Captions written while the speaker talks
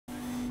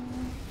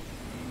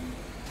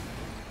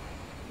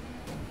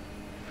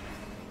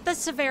The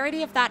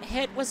severity of that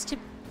hit was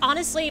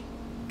honestly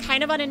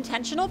kind of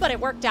unintentional, but it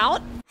worked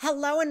out.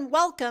 Hello and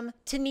welcome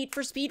to Need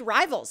for Speed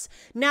Rivals.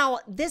 Now,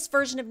 this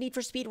version of Need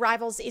for Speed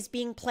Rivals is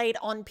being played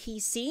on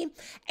PC,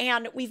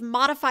 and we've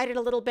modified it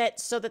a little bit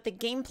so that the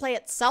gameplay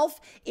itself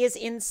is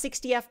in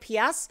 60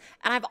 FPS,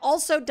 and I've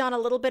also done a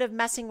little bit of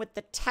messing with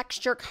the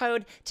texture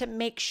code to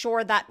make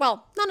sure that,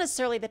 well, not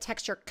necessarily the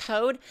texture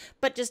code,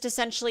 but just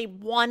essentially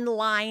one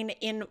line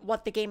in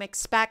what the game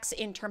expects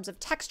in terms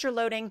of texture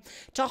loading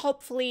to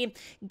hopefully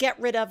get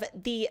rid of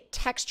the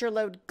texture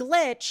load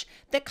glitch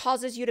that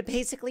causes you to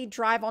basically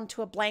drive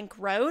onto a blank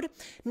road.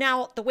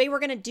 Now, the way we're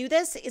going to do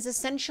this is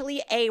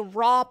essentially a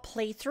raw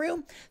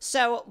playthrough.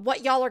 So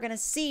what y'all are going to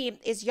see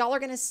is y'all are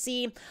going to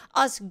see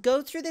us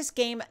go through this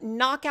game,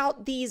 knock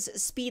out these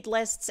speed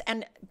lists,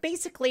 and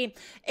basically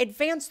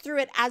advance through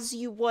it as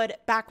you would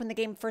back when the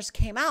game first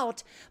came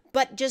out,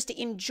 but just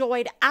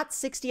enjoyed at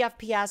 60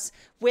 FPS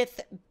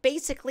with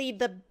basically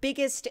the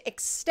biggest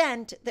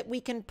extent that we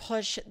can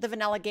push the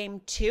vanilla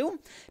game to.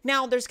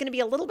 Now, there's going to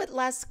be a little bit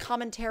less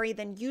commentary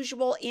than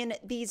usual in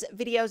these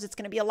videos. It's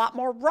going to be a lot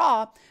more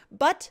raw,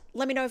 but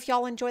let me know if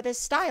y'all enjoy this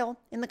style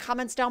in the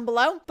comments down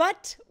below.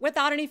 But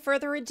without any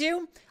further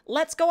ado,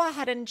 let's go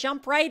ahead and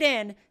jump right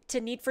in to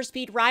Need for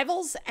Speed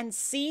Rivals and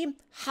see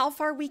how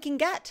far we can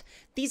get.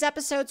 These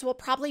episodes will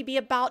probably be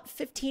about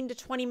 15 to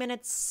 20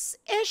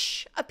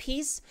 minutes-ish a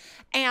piece,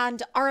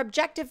 and our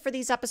objective for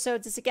these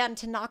episodes is, again,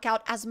 to knock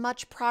out as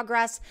much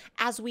progress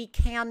as we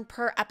can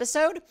per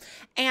episode.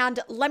 And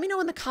let me know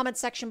in the comment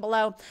section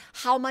below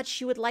how much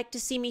you would like to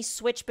see me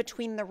switch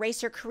between the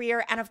racer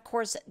career and, of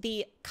course,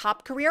 the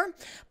cop career.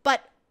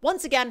 But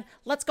once again,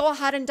 let's go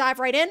ahead and dive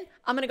right in.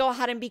 I'm going to go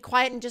ahead and be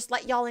quiet and just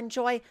let y'all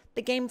enjoy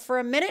the game for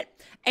a minute.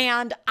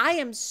 And I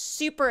am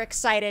super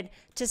excited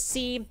to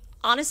see,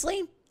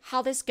 honestly,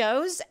 how this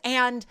goes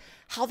and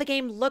how the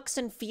game looks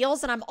and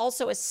feels. And I'm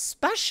also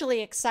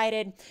especially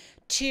excited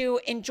to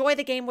enjoy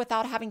the game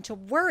without having to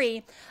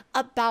worry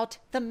about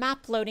the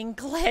map loading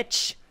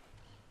glitch.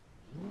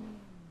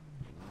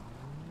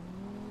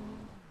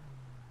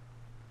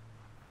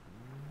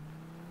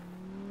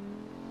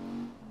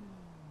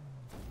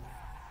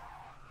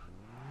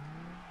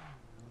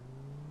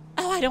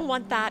 Oh, I don't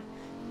want that.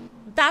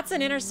 That's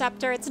an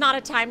interceptor. It's not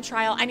a time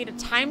trial. I need a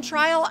time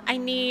trial. I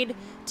need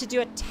to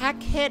do a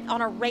tech hit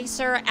on a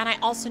racer, and I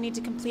also need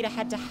to complete a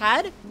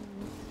head-to-head,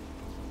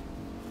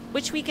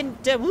 which we can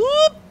do.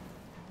 Whoop!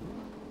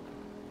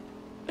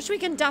 Which we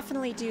can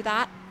definitely do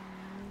that.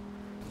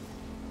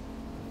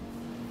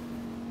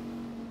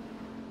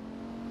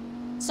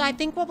 So I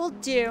think what we'll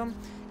do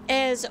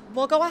is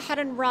we'll go ahead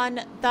and run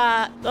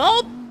the...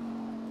 Oh!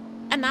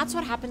 And that's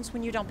what happens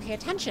when you don't pay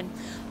attention.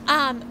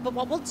 But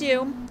what we'll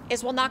do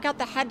is we'll knock out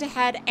the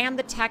head-to-head and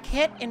the tech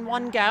hit in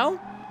one go.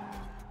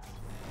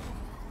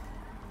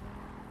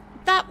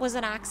 That was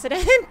an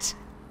accident.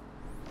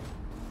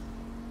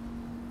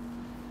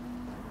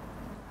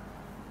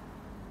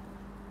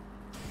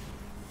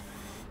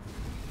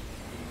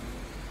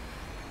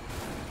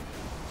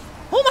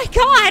 Oh my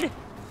God!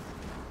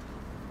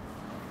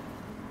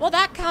 Well,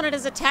 that counted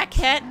as a tech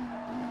hit.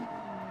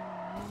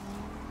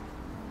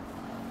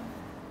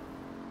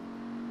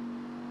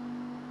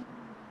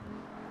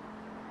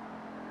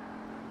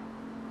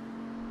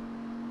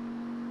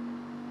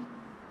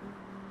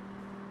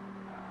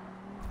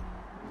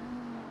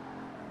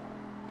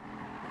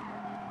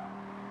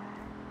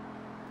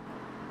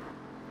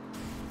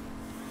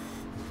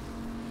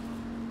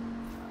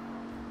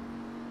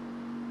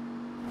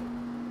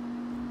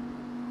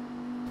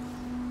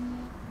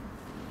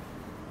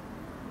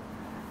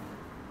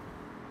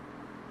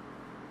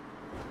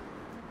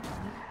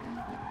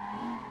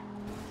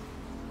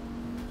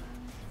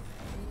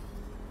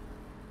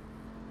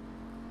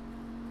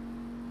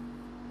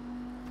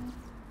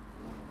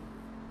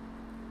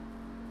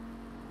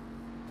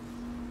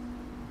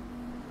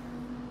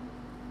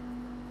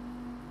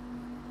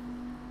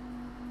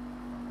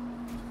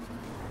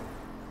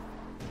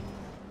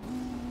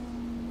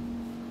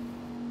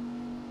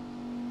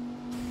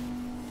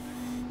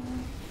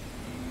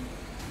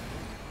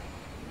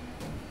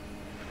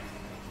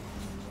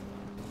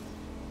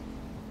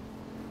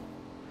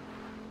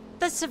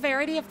 The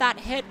severity of that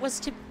hit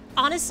was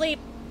honestly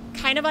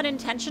kind of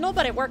unintentional,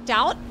 but it worked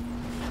out.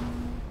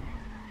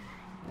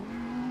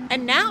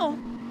 And now,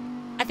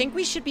 I think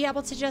we should be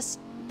able to just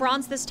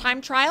bronze this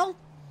time trial,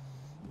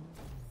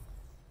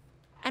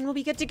 and we'll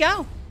be good to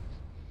go.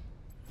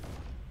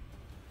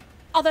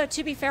 Although,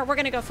 to be fair, we're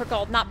gonna go for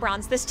gold, not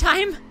bronze this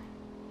time.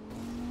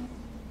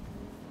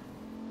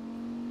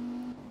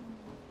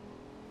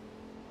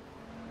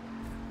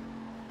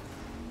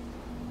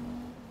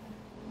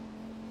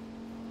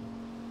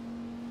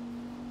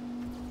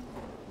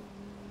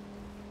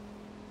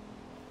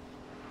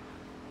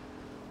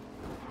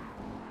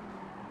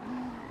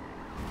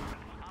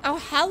 Oh,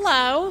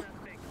 hello.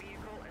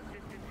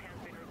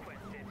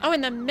 Oh,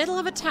 in the middle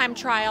of a time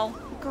trial.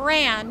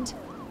 Grand.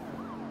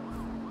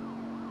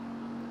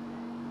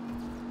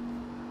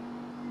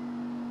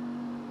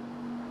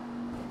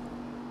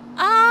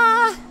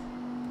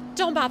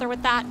 Don't bother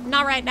with that.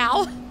 Not right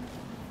now.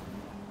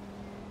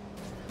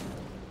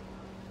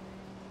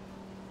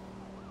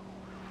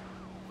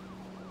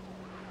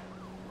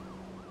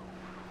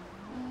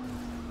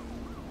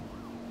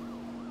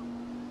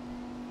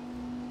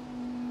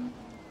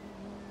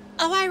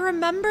 Oh, I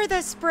remember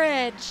this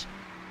bridge.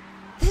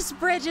 This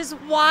bridge is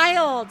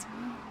wild.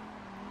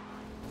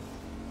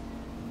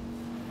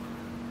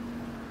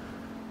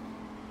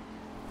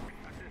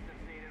 Assistance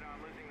needed on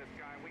losing this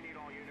guy. We need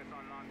all units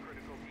on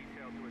non-critical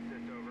detail to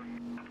assist, over.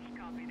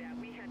 Copy that.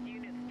 We have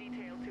units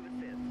detailed to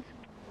assist.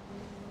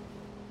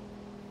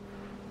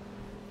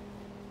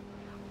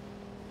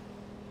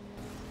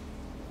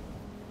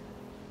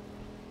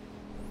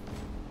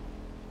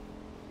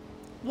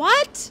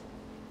 What?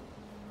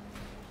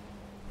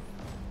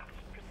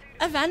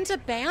 Event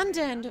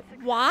abandoned.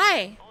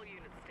 Why? All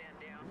units stand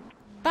down.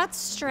 That's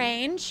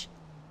strange.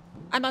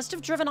 I must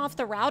have driven off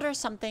the route or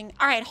something.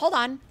 All right, hold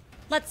on.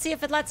 Let's see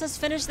if it lets us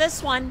finish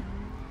this one.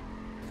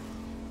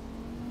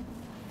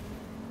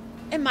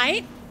 It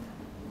might.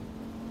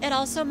 It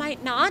also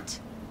might not.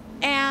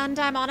 And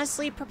I'm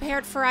honestly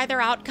prepared for either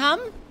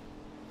outcome.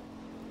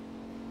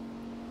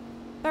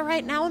 But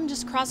right now I'm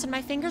just crossing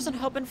my fingers and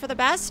hoping for the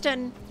best,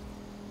 and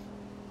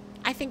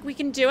I think we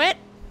can do it.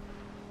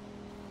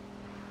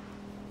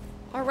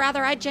 Or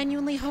rather, I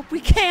genuinely hope we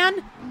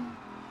can.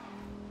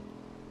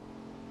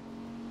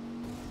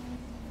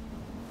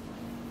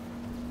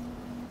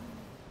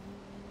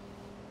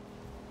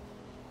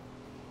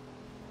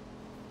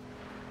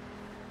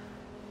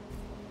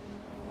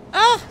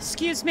 Oh,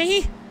 excuse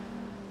me.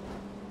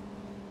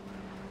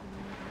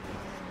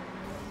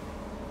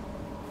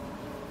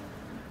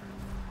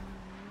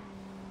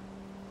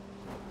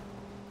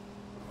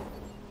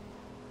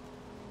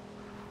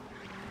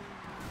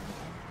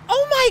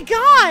 Oh my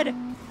God!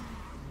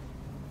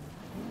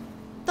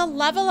 The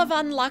level of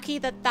unlucky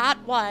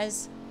that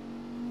was.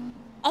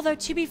 Although,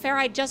 to be fair,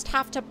 I just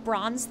have to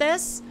bronze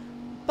this.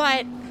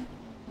 But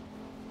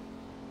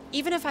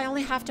even if I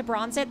only have to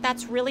bronze it,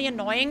 that's really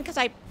annoying because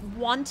I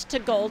want to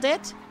gold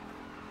it.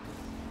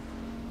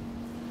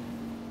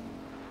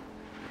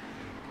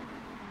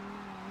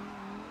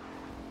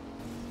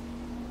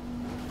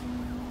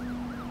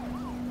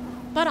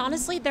 But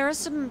honestly, there are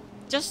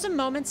just some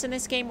moments in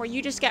this game where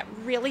you just get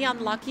really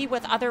unlucky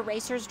with other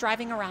racers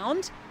driving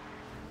around.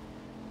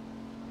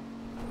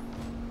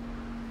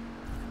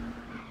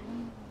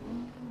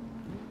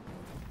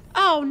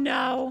 Oh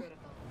no.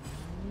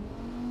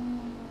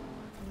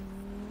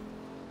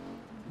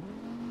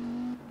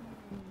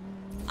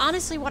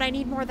 Honestly, what I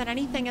need more than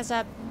anything is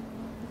a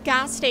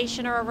gas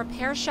station or a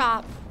repair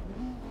shop.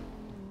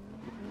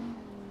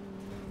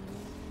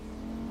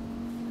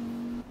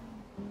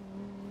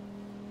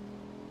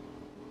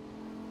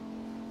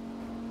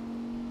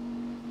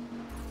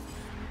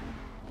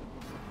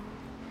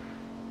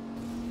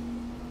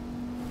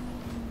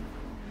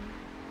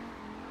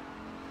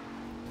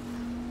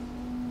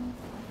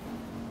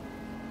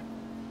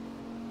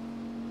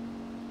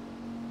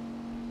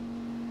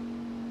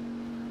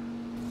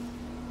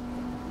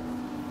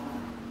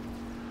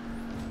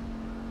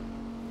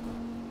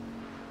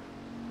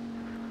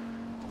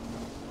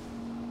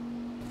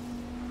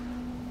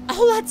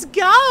 Oh, let's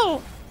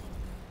go!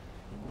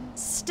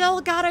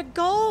 Still got a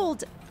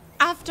gold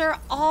after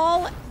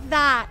all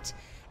that,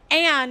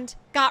 and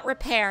got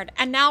repaired.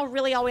 And now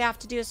really all we have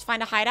to do is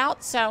find a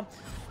hideout, so...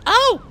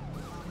 Oh!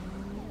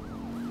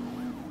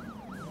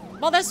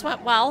 Well, this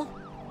went well.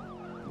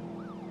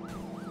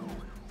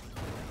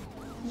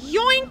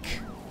 Yoink!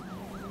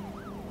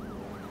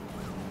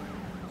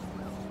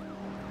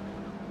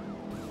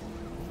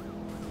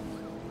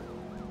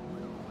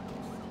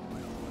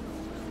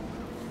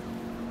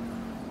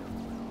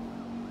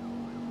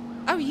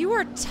 Oh, you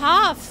are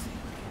tough.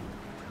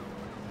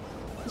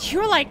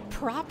 You're like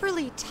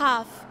properly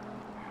tough.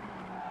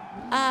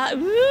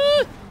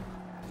 Ooh.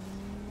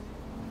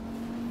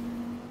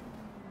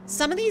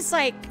 Some of these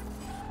like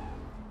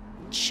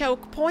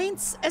choke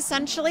points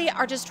essentially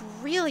are just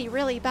really,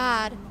 really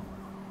bad.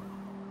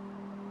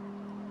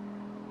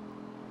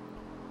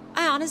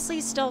 I honestly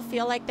still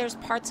feel like there's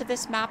parts of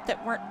this map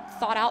that weren't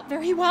thought out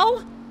very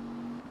well.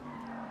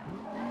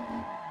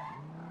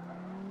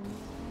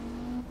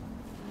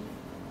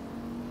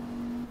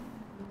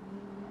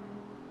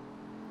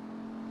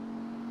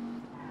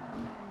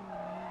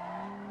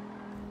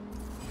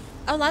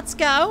 Oh, let's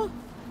go.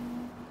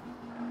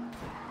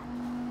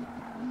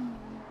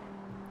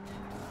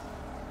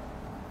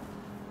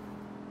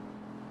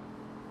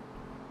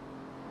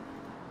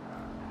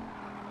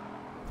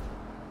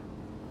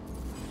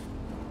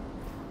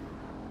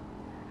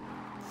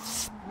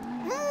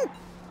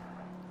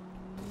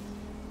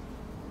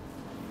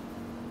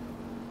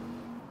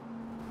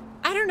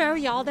 I don't know,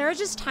 y'all. There are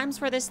just times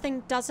where this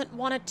thing doesn't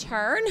want to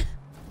turn.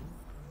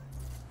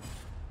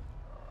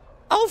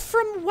 Oh,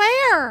 from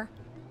where?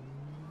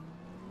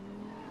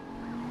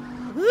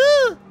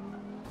 Woo!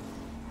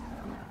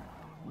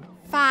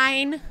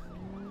 Fine.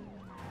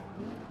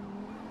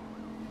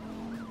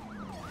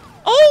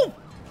 Oh!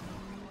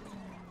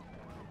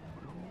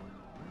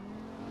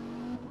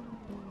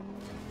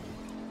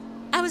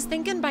 I was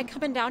thinking by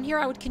coming down here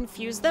I would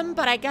confuse them,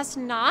 but I guess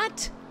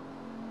not.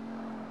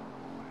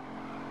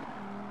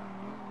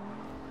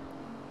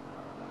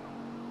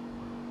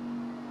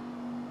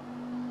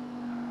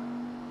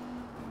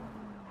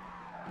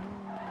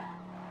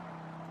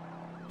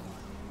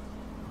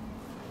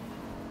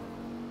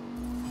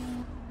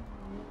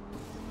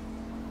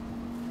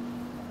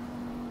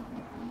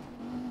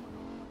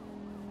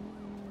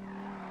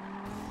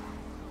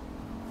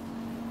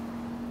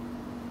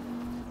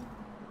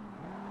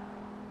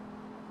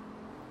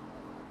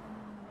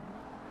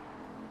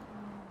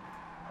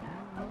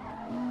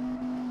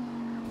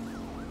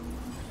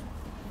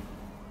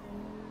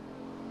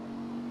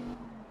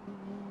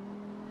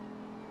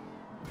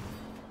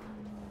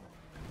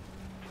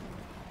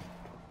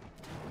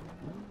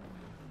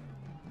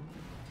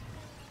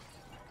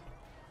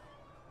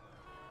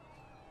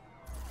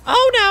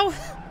 Oh no!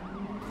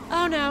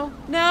 Oh no,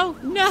 no,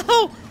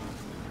 no!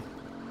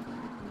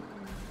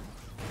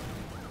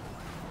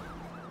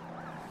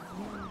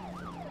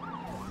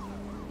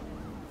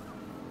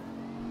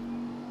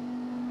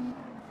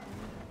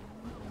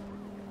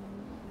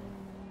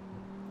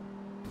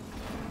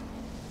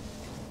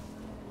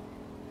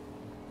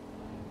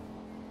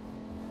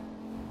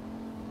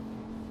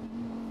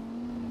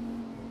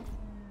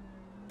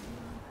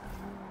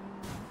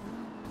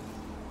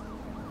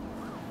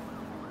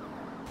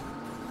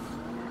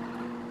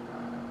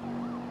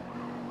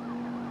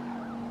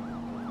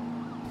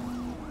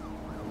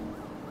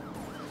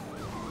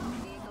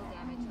 Vehicle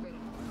damage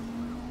critical.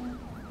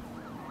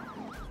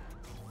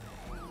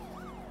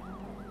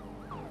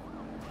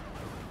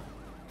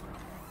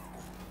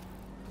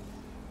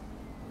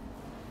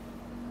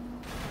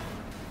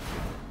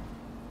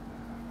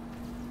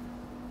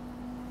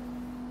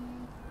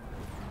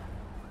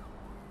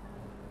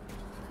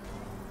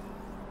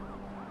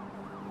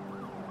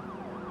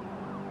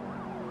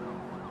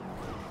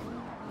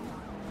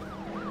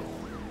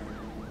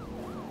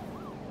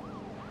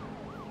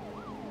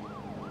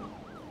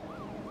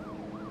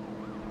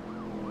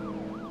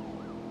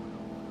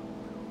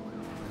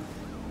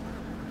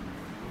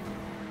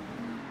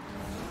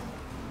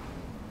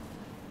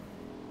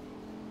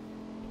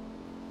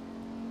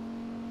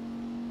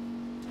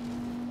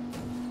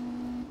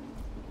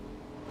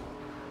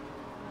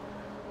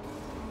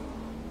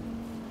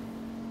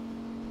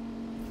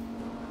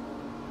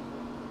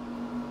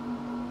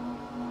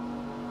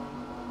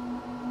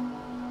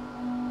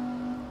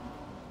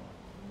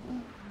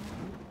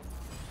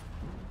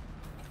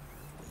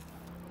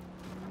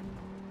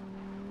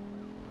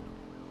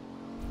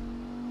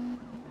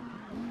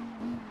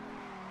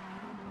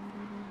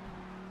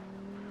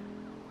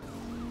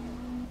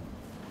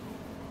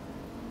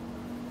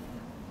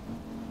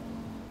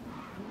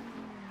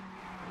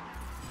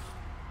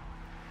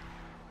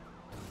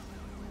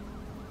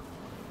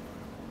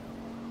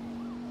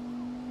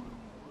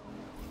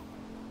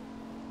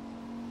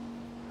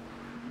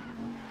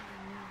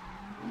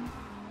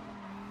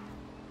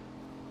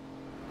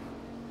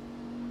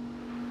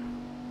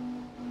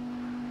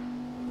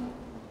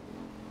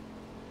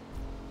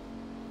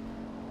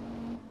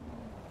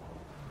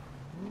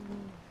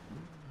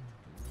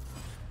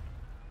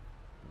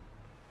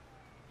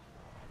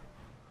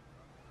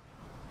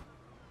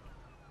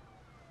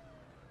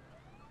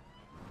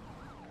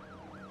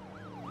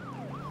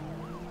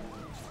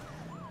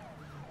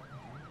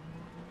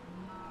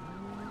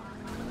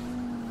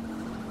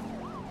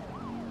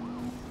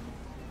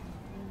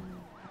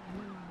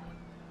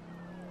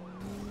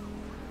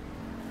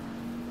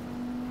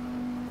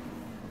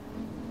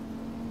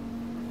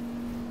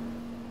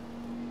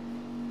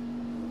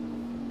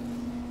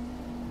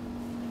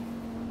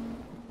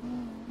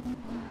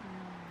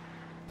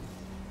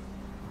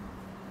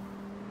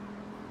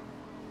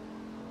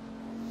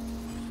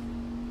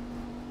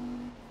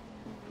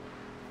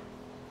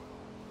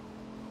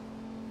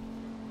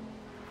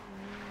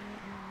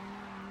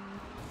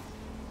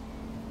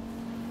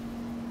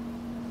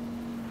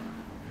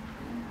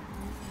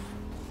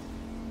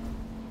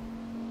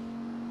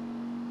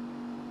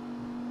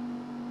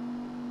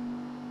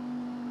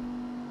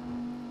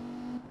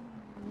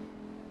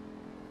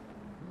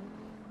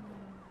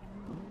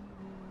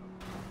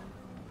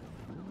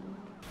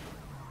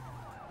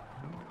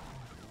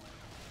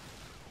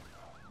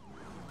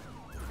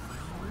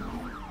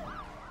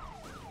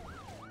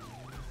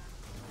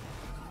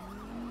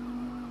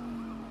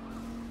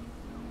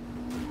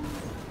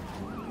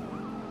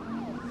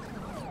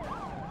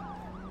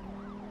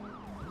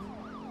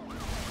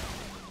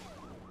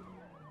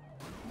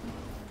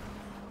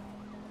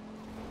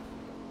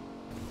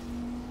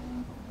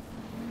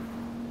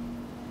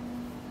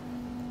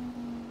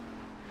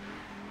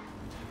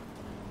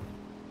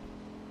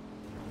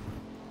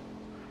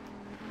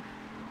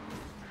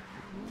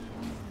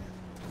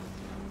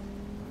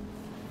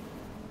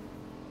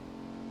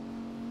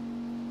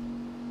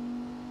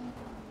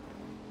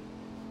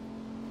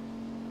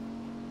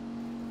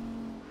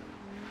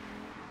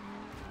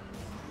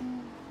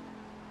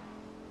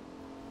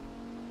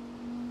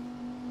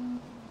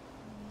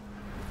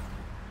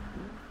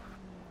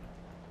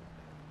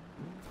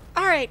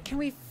 right, can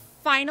we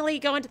finally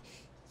go into...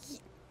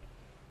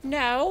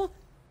 No.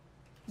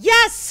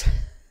 Yes!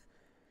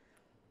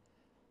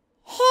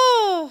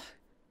 Oh!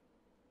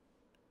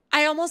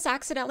 I almost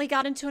accidentally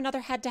got into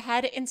another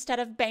head-to-head instead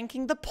of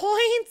banking the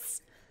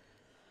points.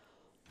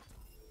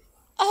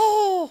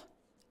 Oh!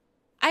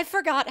 I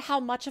forgot how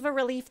much of a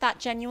relief that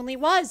genuinely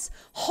was.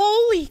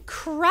 Holy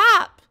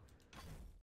crap!